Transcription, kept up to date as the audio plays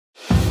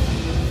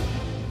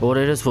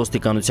Օրերս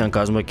ոստիկանության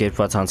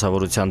կազմակերպված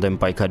հանցավորության դեմ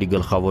պայքարի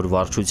գլխավոր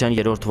վարչության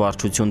 3-րդ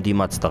վարչություն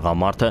դիմաց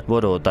տղամարդը,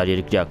 որը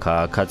օտարերկրյա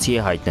քաղաքացի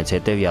է, հայտնեց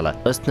հետևյալը.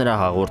 ըստ նրա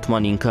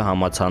հաղորդման ինքը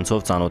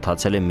համացանցով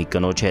ծանոթացել է մի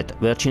կնոջ հետ։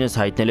 Վերջինս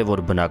հայտնել է,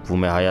 որ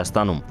բնակվում է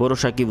Հայաստանում։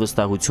 Որոշակի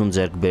վստահություն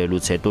ձեռք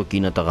բերելուց հետո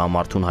կինը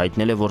տղամարդուն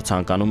հայտնել է, որ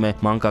ցանկանում է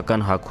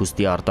մանկական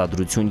հագուստի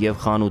արտադրություն եւ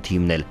խանութ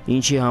հիմնել,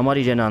 ինչի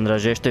համար իրեն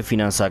անհրաժեշտ է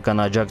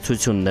ֆինանսական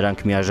աջակցություն։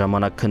 Նրանք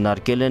միաժամանակ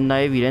քննարկել են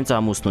նաեւ իրենց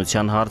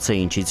ամուսնության հարցը,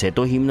 ինչից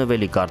հետո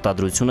հիմնվելիք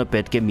արտադրությունը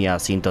պետք է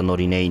միասին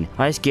տնօրինեին։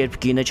 Այս կերպ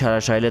կինը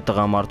չարաշահել է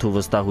տղամարդու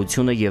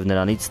վստահությունը եւ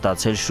նրանից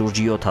ստացել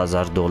շուրջ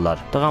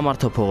 $7,000։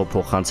 Տղամարդը փողը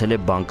փոխանցել է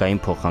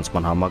բանկային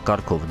փոխանցման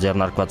համակարգով։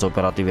 Ձեռնարկված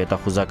օպերատիվ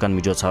հետախուզական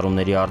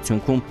միջոցառումների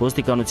արդյունքում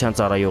ոստիկանության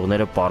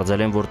ծառայողները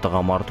պարզել են, որ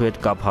տղամարդու հետ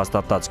կապ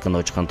հաստատած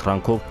կնոջ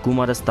խնդրանքով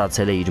գումարը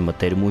ստացել է իր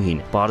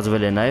մտերմուհին։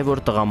 Պարզվել է նաեւ,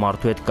 որ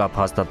տղամարդու հետ կապ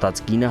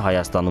հաստատած կինը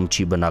Հայաստանում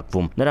չի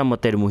բնակվում։ Նրա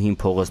մտերմուհին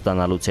փողը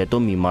ստանալուց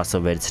հետո մի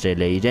մասը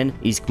վերցրել է իրեն,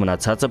 իսկ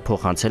մնացածը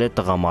փոխանցել է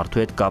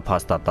տղամարդու հետ կապ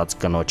հաստատած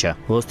կնոջը։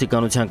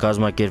 Ոստիկանության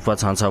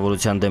կազմակերպված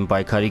հանցավորության դեմ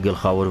պայքարի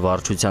գլխավոր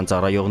վարչության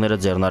ծառայողները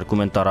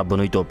ձեռնարկում են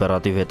տարաբնույթ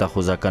օպերատիվ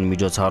հետախուզական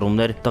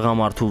միջոցառումներ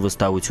տղամարդու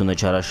վստահությունը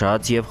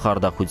չարաշահած եւ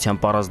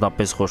խարդախությամբ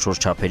առանձնապես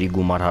խոշոր չափերի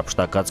գումար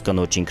հափշտակած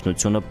կնոջ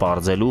ինքնությունը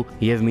պարզելու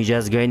եւ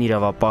միջազգային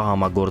իրավապահ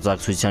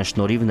համագործակցության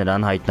շնորհիվ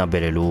նրան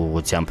հայտնաբերելու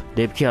ուղղությամբ։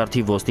 Դեպքի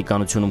առթիվ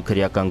ոստիկանությունում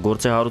քրեական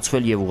գործ է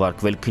հարուցվել եւ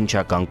ուղարկվել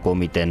քննչական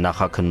կոմիտե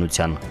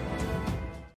նախաքննության։